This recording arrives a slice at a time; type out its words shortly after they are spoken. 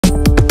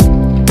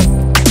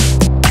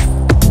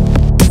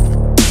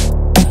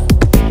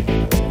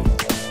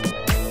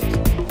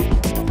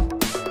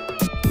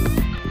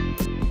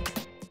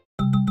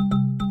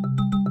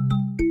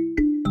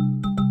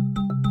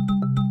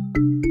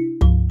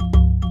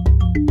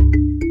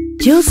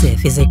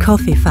Joseph is a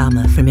coffee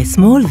farmer from a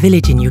small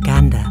village in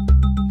Uganda.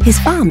 His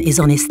farm is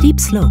on a steep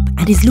slope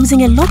and is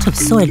losing a lot of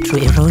soil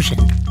through erosion.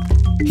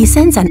 He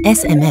sends an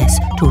SMS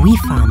to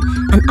WeFarm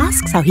and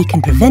asks how he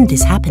can prevent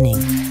this happening.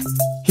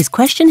 His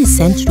question is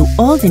sent to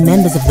all the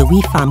members of the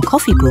WeFarm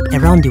coffee group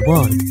around the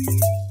world.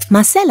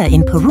 Marcela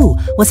in Peru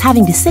was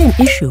having the same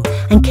issue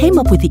and came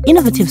up with the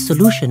innovative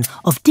solution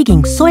of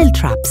digging soil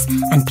traps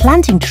and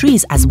planting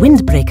trees as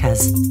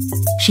windbreakers.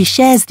 She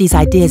shares these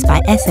ideas by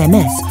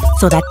SMS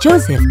so that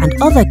Joseph and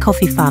other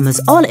coffee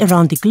farmers all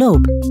around the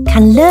globe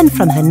can learn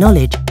from her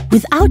knowledge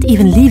without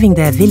even leaving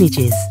their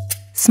villages.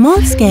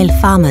 Small-scale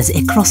farmers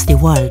across the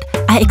world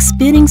are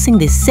experiencing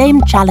the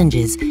same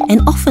challenges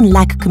and often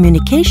lack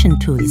communication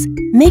tools,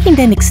 making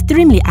them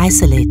extremely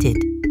isolated.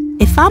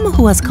 A farmer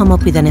who has come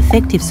up with an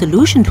effective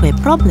solution to a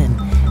problem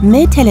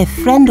may tell a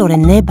friend or a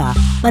neighbor,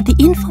 but the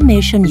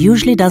information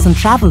usually doesn't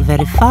travel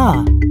very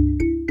far.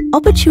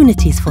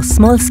 Opportunities for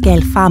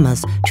small-scale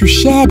farmers to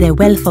share their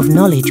wealth of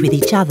knowledge with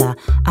each other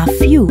are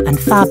few and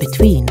far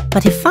between.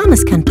 But if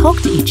farmers can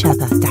talk to each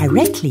other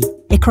directly,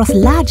 across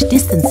large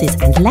distances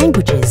and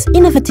languages,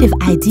 innovative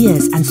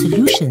ideas and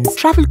solutions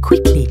travel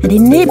quickly and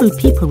enable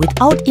people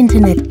without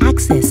internet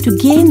access to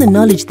gain the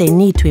knowledge they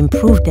need to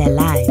improve their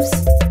lives.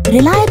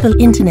 Reliable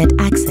internet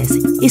access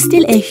is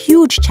still a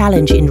huge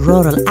challenge in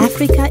rural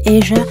Africa,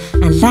 Asia,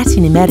 and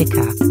Latin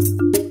America.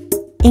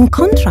 In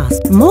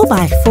contrast,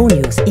 mobile phone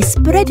use is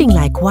spreading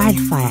like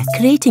wildfire,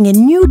 creating a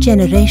new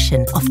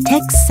generation of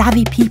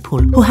tech-savvy people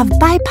who have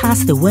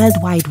bypassed the World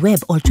Wide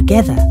Web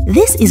altogether.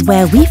 This is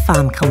where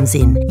WeFarm comes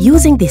in,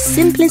 using the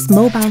simplest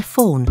mobile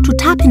phone to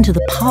tap into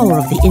the power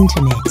of the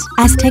internet.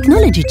 As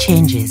technology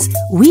changes,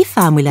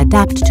 WeFarm will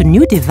adapt to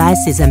new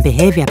devices and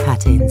behavior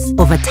patterns.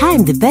 Over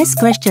time, the best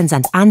questions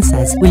and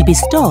answers will be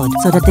stored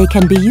so that they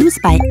can be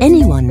used by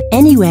anyone,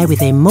 anywhere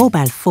with a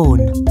mobile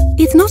phone.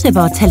 It's not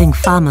about telling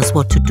farmers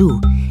what to do.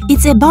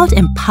 It's about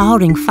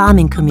empowering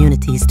farming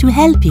communities to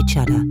help each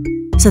other,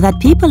 so that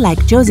people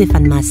like Joseph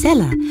and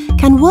Marcela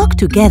can work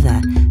together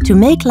to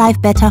make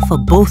life better for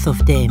both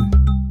of them.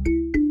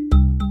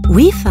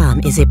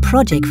 WeFarm is a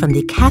project from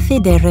the Cafe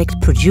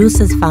Direct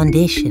Producers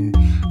Foundation,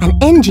 an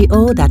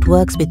NGO that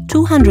works with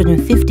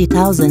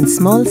 250,000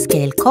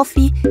 small-scale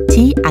coffee,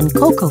 tea and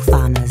cocoa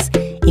farmers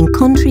in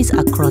countries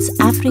across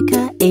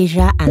Africa,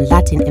 Asia and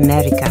Latin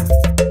America.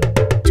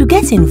 To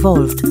get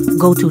involved,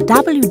 go to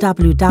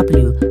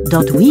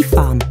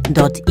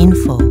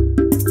www.wefarm.info.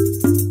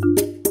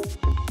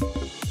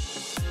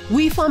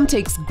 WeFarm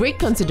takes great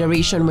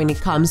consideration when it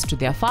comes to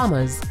their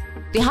farmers.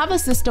 They have a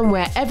system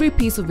where every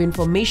piece of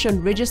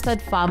information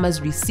registered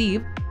farmers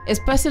receive is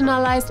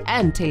personalized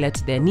and tailored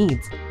to their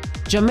needs.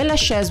 Jamila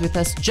shares with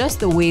us just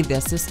the way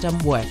their system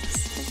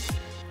works.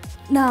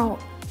 Now,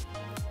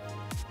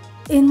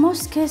 in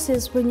most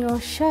cases, when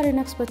you're sharing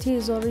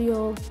expertise or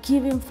you're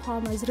giving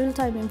farmers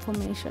real-time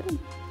information,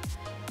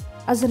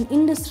 as an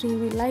industry,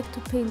 we like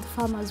to paint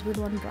farmers with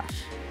one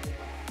brush.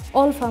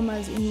 All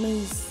farmers in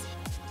maize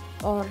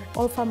or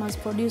all farmers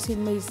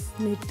producing maize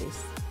need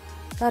this.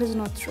 That is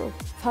not true.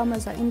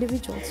 Farmers are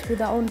individuals with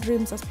their own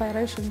dreams,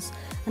 aspirations,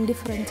 and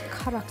different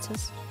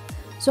characters.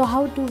 So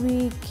how do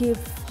we give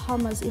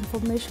farmers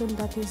information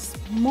that is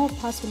more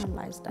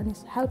personalized and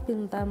is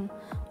helping them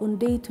on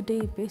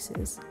day-to-day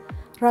basis,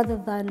 rather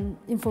than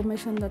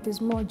information that is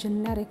more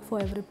generic for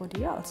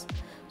everybody else?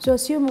 So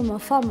assume I'm a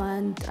farmer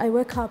and I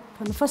wake up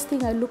and the first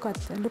thing I look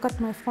at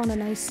my phone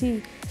and I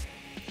see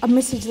a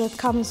message that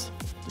comes,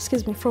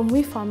 from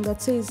WeFarm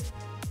that says,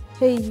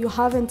 hey, you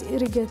haven't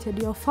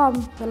irrigated your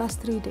farm the last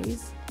 3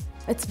 days.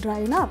 It's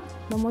drying up,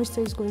 the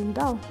moisture is going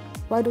down.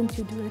 Why don't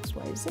you do X,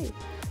 Y, Z?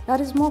 That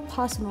is more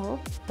personal,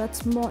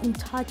 that's more in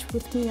touch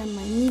with me and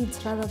my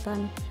needs rather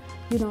than,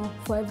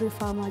 for every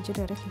farmer,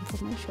 generic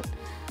information.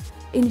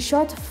 In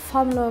short,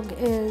 FarmLog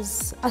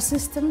is a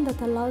system that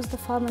allows the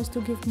farmers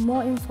to give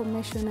more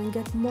information and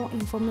get more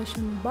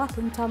information back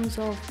in terms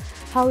of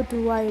how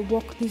do I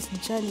walk this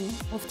journey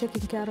of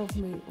taking care of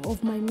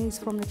my maize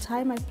from the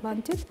time I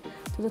plant it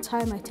to the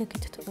time I take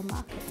it to the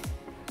market.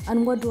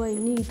 And what do I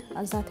need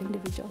as that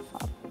individual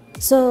farmer?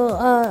 So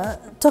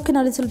talking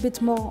a little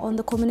bit more on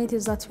the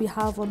communities that we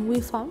have on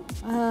WeFarm,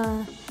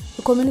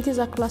 the communities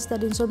are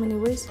clustered in so many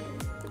ways.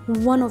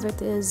 One of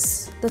it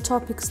is the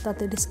topics that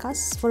they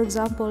discuss. For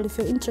example, if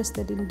you're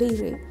interested in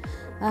dairy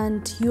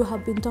and you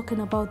have been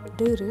talking about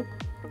dairy,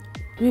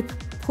 we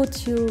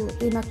put you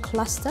in a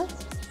cluster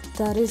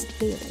that is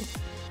dairy.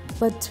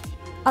 But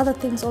other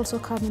things also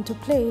come into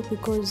play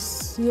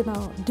because,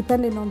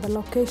 depending on the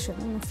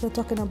location, if we're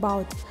talking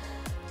about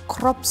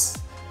crops,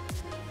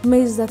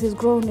 maize that is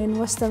grown in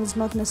Western is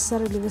not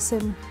necessarily the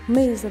same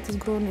maize that is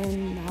grown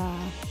in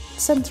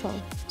Central.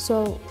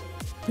 So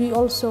we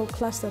also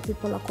cluster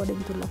people according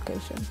to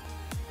location.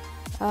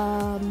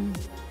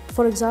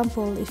 For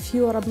example, if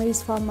you are a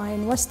maize farmer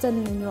in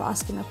Western and you're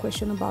asking a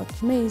question about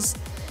maize,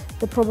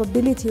 the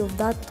probability of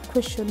that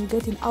question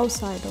getting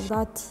outside of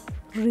that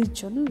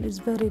region is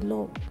very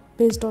low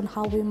based on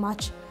how we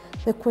match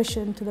the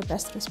question to the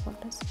best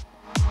responders.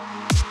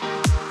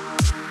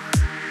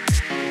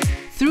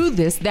 Through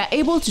this, they're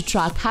able to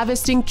track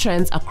harvesting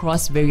trends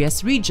across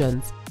various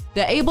regions.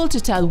 They're able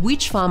to tell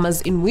which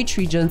farmers in which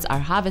regions are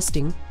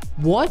harvesting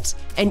what,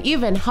 and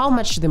even how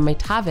much they might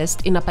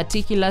harvest in a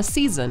particular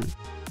season.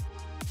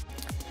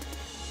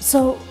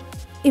 So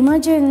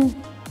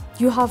imagine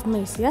you have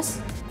maize,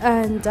 yes?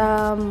 And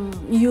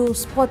you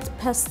spot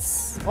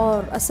pests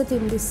or a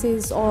certain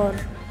disease, or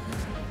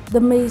the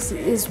maize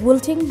is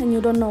wilting and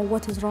you don't know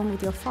what is wrong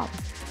with your farm.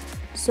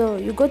 So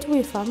you go to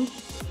WeFarm,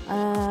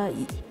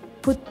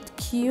 put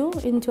Q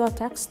into a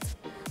text,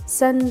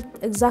 send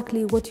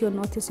exactly what you're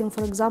noticing.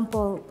 For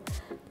example,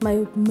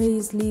 my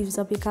maize leaves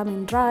are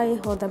becoming dry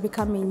or they're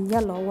becoming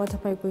yellow, what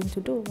am I going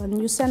to do?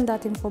 And you send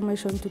that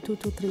information to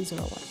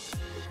 22301.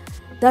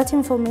 That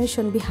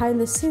information behind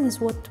the scenes,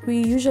 what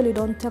we usually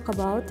don't talk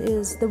about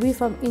is the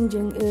WeFarm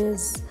engine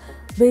is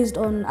based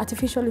on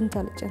artificial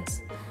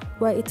intelligence,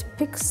 where it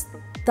picks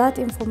that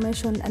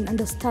information and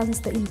understands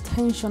the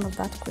intention of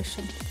that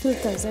question,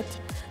 filters it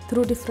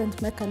through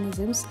different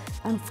mechanisms,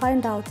 and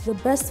find out the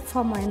best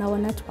farmer in our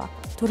network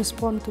to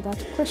respond to that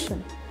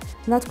question.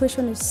 And that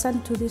question is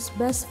sent to these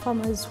best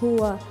farmers who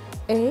are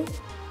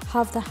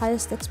have the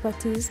highest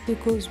expertise,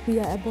 because we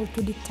are able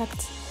to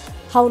detect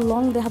how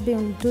long they have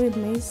been doing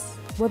maize,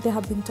 what they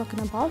have been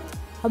talking about,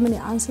 how many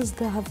answers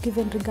they have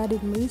given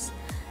regarding maize,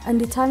 and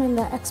determine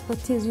their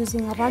expertise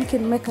using a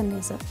ranking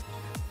mechanism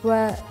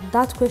where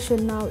that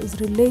question now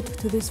is related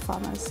to these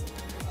farmers.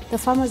 The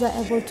farmers are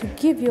able to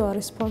give you a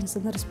response,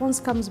 and the response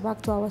comes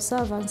back to our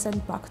server and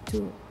sent back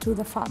to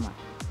the farmer.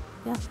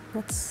 Yeah,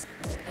 that's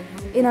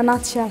in a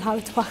nutshell how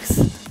it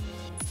works.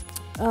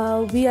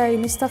 We are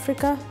in East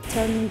Africa,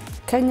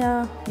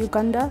 Kenya,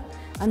 Uganda,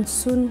 and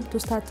soon to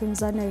start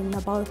Tanzania in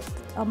about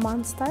a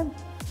month's time.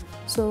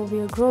 So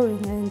we are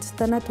growing, and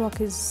the network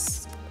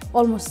is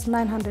almost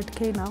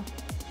 900K now.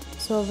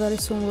 So very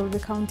soon we'll be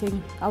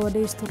counting our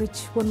days to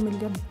reach 1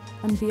 million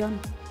and beyond.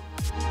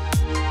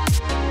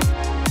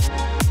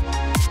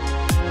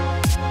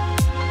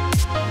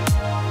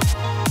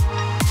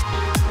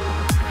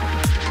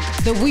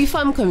 The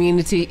WeFarm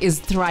community is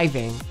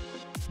thriving.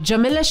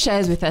 Jamila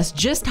shares with us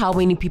just how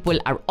many people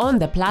are on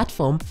the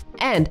platform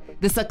and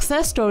the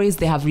success stories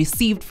they have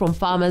received from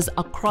farmers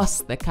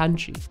across the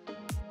country.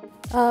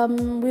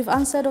 We've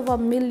answered over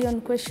 1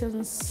 million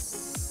questions.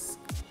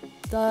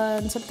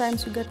 And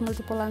sometimes we get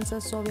multiple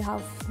answers, so we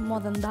have more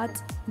than that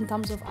in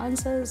terms of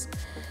answers.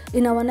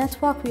 In our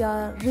network, we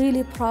are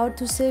really proud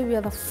to say we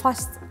are the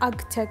first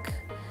ag-tech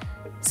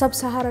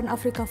Sub-Saharan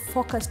Africa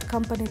focused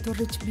company to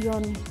reach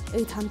beyond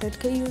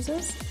 800K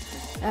users.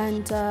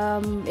 And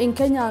in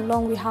Kenya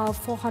alone, we have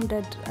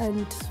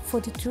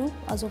 442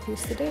 as of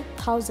yesterday,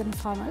 1,000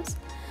 farmers.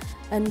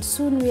 And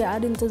soon we are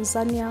adding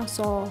Tanzania,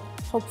 so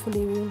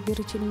hopefully we will be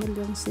reaching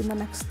millions in the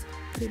next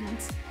 3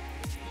 months.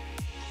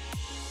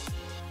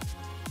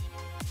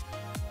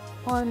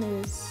 One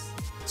is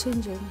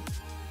changing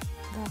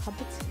the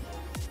habits.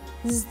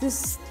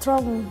 This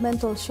strong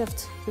mental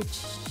shift,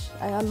 which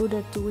I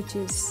alluded to, which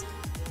is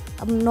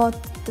I'm not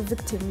the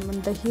victim,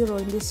 I'm the hero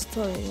in this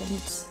story,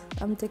 and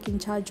I'm taking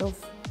charge of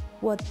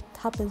what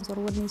happens or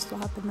what needs to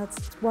happen.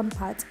 That's one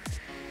part.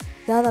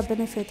 The other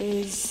benefit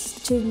is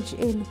change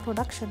in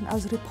production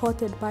as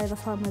reported by the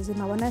farmers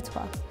in our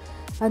network.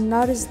 And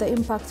that is the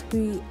impact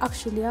we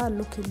actually are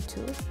looking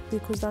to,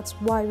 because that's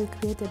why we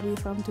created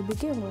WeFarm to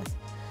begin with,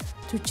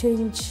 to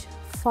change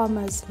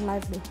farmers'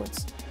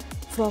 livelihoods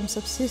from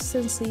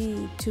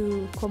subsistency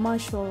to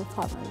commercial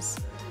farmers.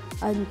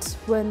 And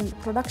when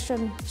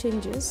production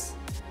changes,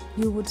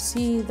 you would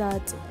see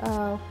that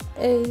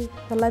the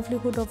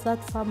livelihood of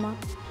that farmer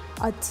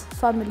at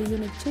family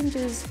unit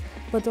changes,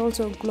 but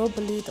also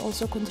globally it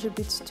also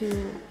contributes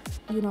to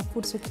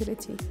food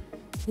security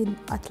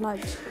at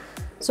large.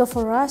 So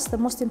for us, the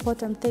most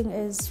important thing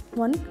is,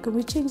 one, can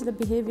we change the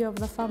behavior of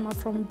the farmer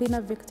from being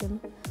a victim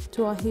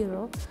to a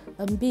hero?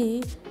 And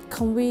B,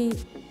 can we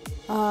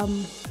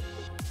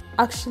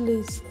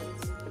actually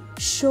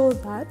show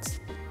that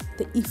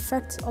the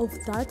effect of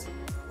that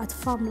at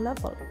farm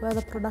level, where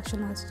the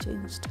production has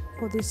changed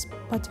for this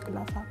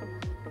particular farm.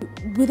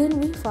 Within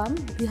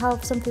WeFarm, we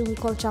have something we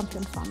call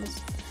champion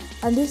farmers.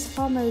 And these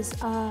farmers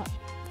are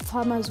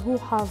farmers who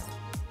have,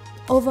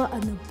 over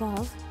and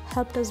above,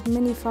 helped as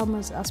many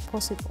farmers as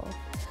possible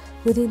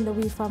within the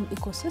WeFarm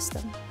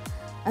ecosystem.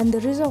 And the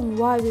reason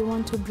why we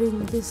want to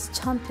bring this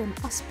champion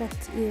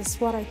aspect is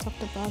what I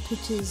talked about,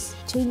 which is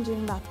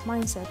changing that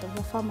mindset of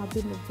the farmer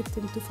being a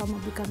victim to farmer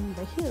becoming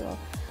the hero.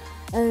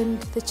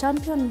 And the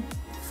champion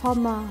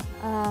farmer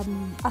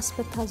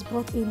aspect has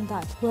brought in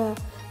that, where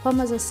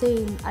farmers are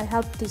saying, I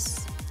helped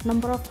this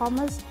number of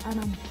farmers and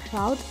I'm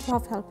proud to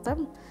have helped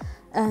them.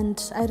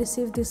 And I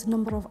received this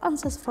number of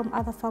answers from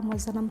other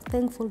farmers and I'm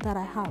thankful that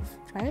I have,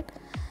 right?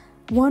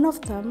 One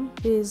of them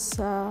is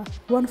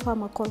one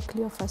farmer called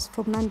Cleophas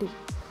from Nandi.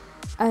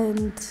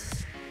 And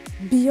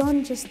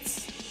beyond just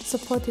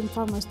supporting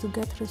farmers to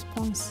get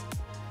response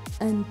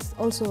and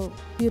also,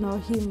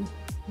 him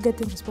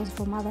getting response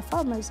from other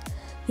farmers,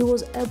 he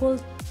was able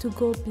to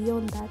go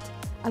beyond that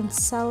and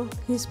sell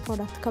his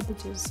product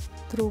cabbages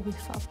through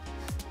WeFarm.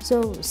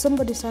 So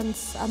somebody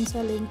sends, I'm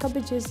selling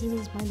cabbages, this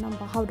is my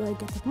number, how do I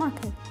get the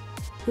market?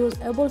 He was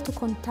able to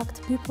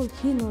contact people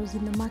he knows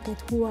in the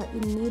market who are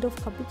in need of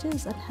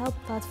cabbages and help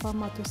that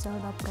farmer to sell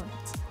their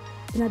products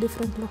in a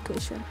different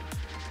location.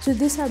 So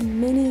these are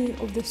many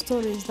of the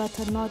stories that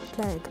are not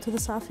like to the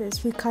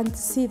surface. We can't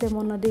see them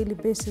on a daily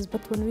basis,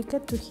 but when we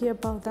get to hear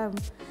about them,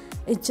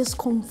 it just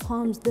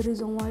confirms the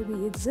reason why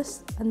we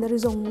exist and the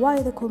reason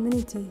why the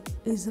community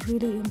is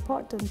really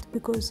important,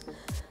 because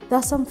there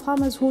are some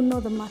farmers who know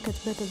the market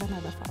better than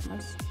other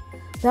farmers.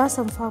 There are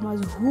some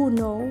farmers who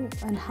know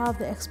and have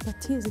the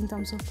expertise in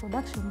terms of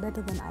production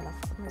better than other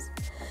farmers.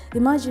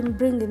 Imagine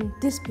bringing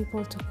these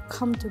people to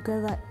come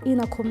together in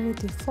a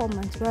community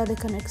format where they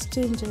can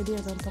exchange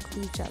ideas and talk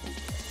to each other.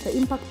 The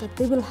impact that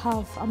they will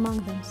have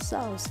among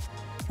themselves,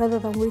 rather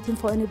than waiting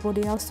for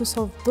anybody else to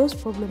solve those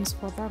problems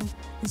for them,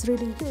 is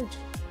really huge.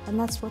 And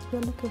that's what we're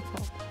looking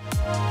for.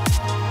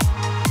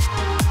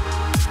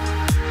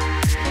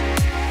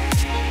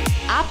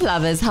 App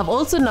lovers have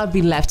also not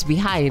been left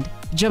behind.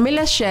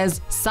 Jamila shares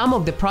some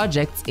of the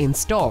projects in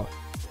store.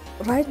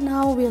 Right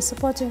now, we are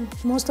supporting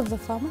most of the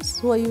farmers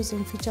who are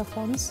using feature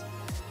phones,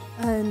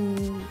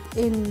 and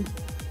in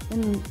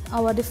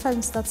our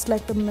defense, that's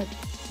like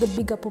the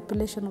bigger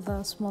population of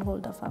the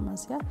smallholder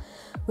farmers. Yeah,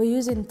 we're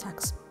using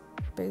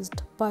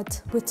text-based,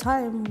 but with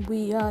time,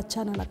 we are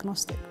channel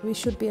agnostic. We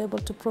should be able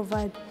to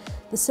provide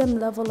the same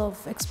level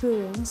of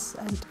experience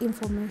and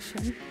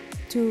information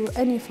to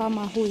any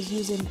farmer who is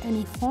using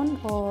any phone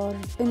or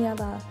any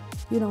other,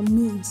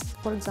 means.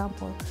 For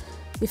example,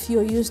 if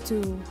you're used to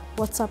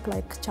WhatsApp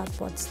like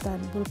chatbots, then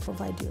we'll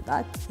provide you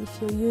that.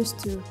 If you're used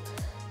to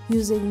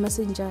using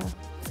Messenger,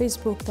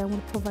 Facebook, then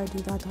we'll provide you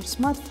that, or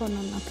smartphone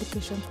and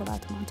application for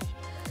that matter.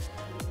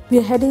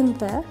 We're heading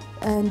there,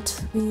 and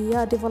we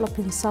are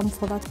developing some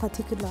for that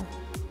particular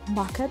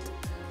market,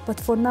 but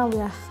for now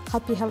we are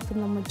happy helping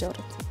the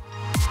majority.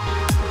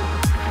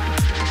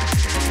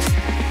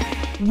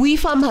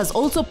 WeFarm has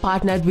also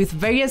partnered with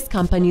various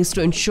companies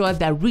to ensure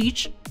their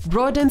reach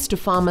broadens to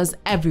farmers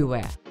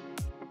everywhere.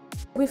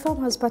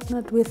 WeFarm has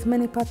partnered with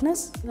many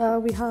partners.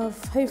 We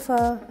have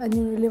Heifer and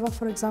Unilever,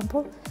 for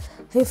example.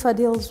 Heifer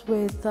deals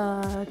with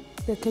the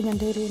Kenyan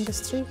dairy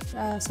industry,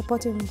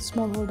 supporting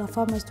smallholder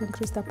farmers to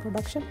increase their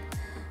production.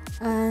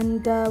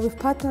 And we've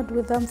partnered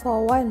with them for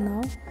a while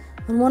now.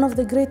 And one of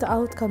the great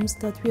outcomes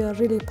that we are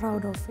really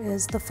proud of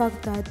is the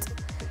fact that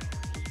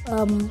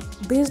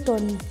based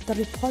on the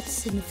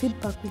reports and the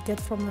feedback we get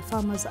from the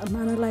farmers and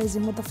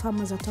analyzing what the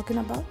farmers are talking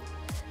about,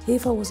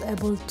 Heifer was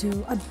able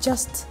to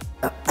adjust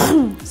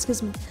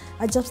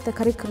adjust the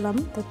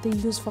curriculum that they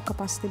use for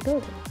capacity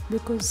building.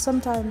 Because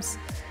sometimes,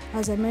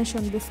 as I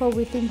mentioned before,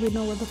 we think we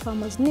know what the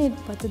farmers need,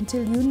 but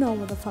until you know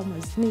what the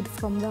farmers need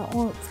from their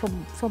own,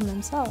 from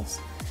themselves,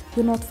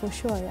 you're not for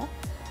sure. Yeah.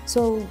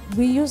 So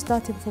we use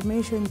that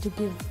information to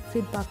give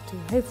feedback to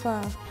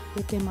Heifer.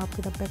 We came up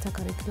with a better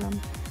curriculum.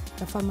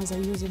 The farmers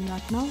are using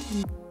that now,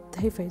 and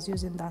Heifer is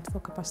using that for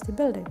capacity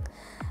building.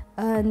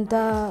 And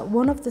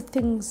one of the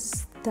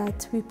things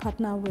that we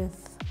partner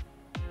with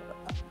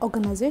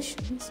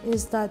organizations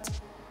is that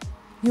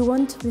you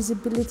want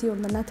visibility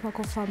on the network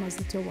of farmers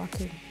that you're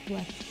working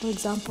with. For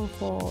example,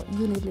 for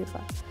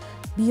Unilever,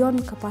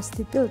 beyond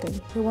capacity building,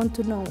 they want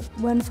to know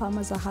when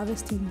farmers are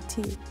harvesting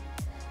tea,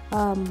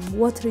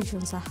 what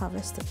regions are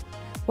harvesting,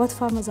 what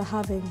farmers are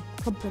having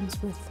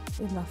problems with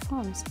in their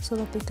farms, so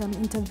that they can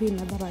intervene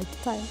at the right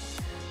time.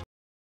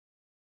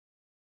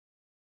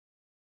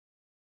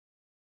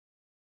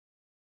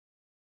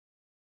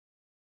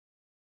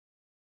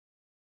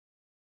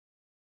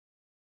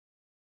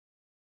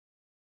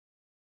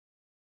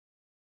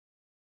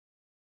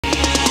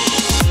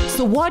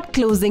 So what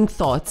closing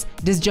thoughts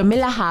does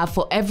Jamila have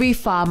for every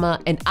farmer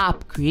and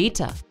app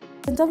creator?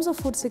 In terms of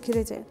food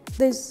security,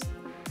 there's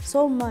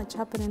so much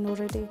happening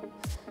already,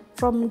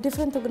 from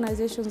different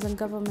organizations and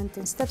government,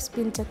 and steps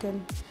being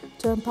taken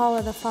to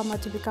empower the farmer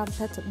to become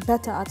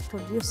better at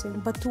producing.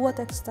 But to what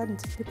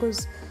extent?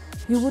 Because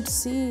you would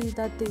see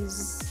that there's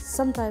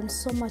sometimes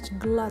so much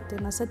glut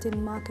in a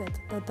certain market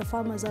that the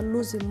farmers are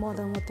losing more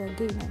than what they're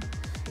gaining.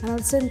 And at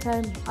the same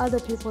time, other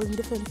people in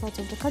different parts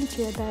of the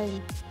country are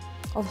dying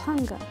of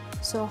hunger.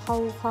 So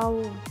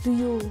how do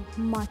you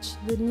match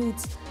the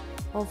needs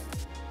of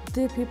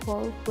the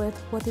people with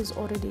what is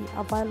already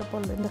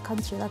available in the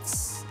country?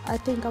 I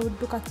think I would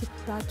look at it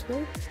that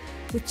way,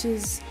 which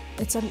is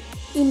it's an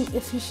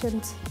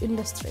inefficient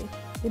industry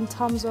in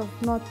terms of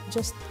not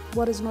just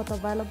what is not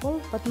available,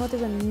 but not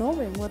even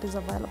knowing what is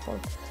available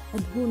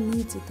and who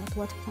needs it at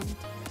what point.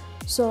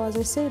 So as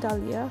I said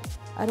earlier,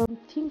 I don't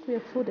think we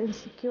are food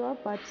insecure,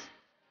 but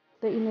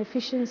the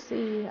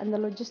inefficiency and the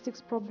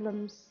logistics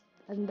problems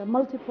and the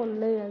multiple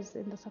layers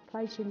in the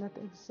supply chain that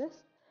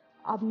exist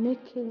are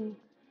making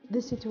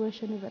this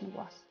situation even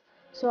worse.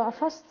 So our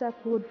first step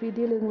would be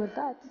dealing with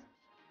that.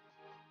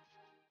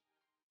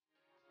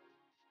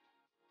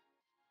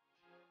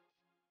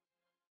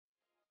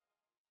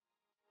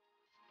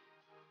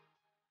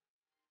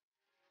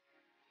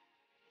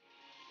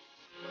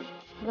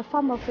 The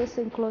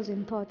farmer-facing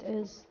closing thought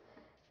is,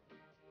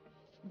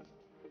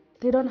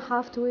 They don't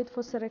have to wait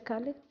for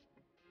Serikali.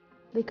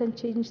 They can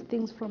change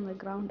things from the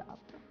ground up.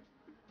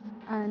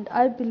 And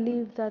I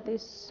believe that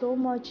there's so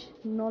much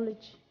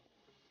knowledge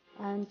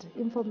and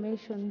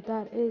information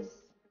that is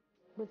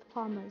with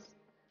farmers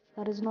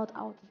that is not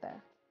out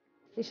there.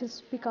 They should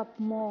speak up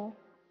more.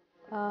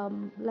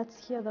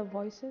 Let's hear their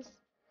voices.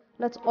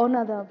 Let's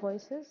honor their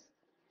voices.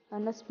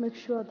 And let's make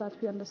sure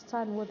that we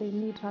understand what they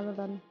need rather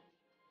than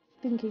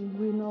thinking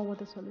we know what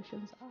the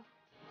solutions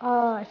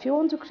are. If you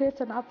want to create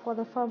an app for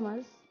the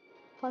farmers,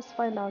 first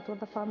find out what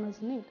the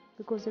farmers need.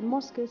 Because in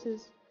most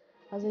cases,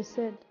 as I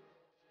said,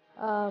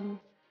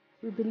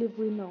 we believe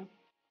we know.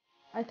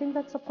 I think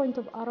that's a point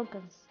of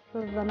arrogance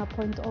rather than a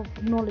point of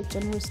knowledge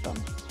and wisdom.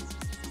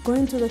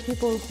 Going to the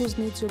people whose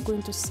needs you're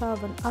going to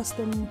serve and ask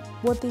them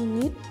what they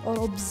need,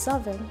 or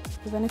observing,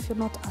 even if you're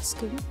not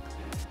asking,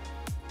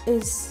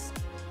 is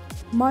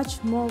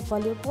much more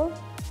valuable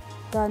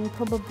than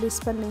probably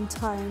spending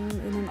time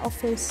in an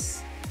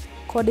office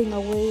coding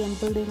away and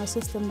building a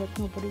system that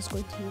nobody's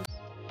going to use.